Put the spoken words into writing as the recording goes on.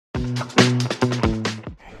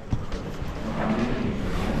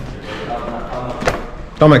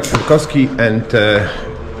Tomek Krótki and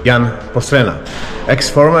Jan Postema,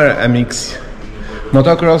 ex-former MX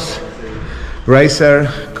motocross racer,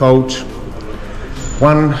 coach.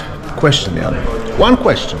 One question, Jan. One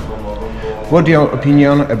question. What your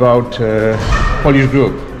opinion about Polish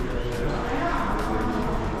group?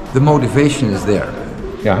 The motivation is there.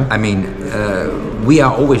 Yeah. I mean, we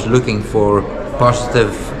are always looking for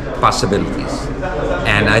positive possibilities.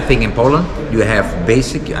 And I think in Poland you have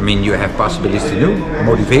you have possibilities to do.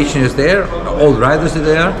 Motivation is there, all riders are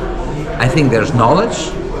there. I think there's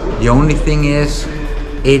knowledge. The only thing is,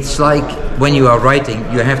 it's like when you are writing,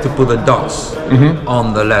 you have to put the dots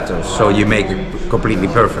on the letters, so you make it completely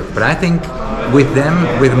perfect. But I think with them,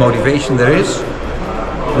 with the motivation there is,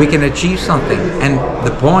 we can achieve something. And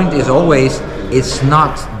the point is always, it's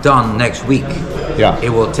not done next week. Yeah. It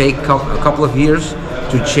will take a couple of years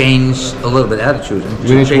to change a little bit attitude and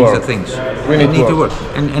to change the things. We need to work.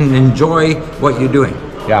 And enjoy what you're doing.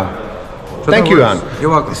 Yeah. So Thank you, Jan.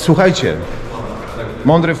 You're welcome. Słuchajcie,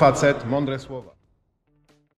 mądry facet, mądre słowa.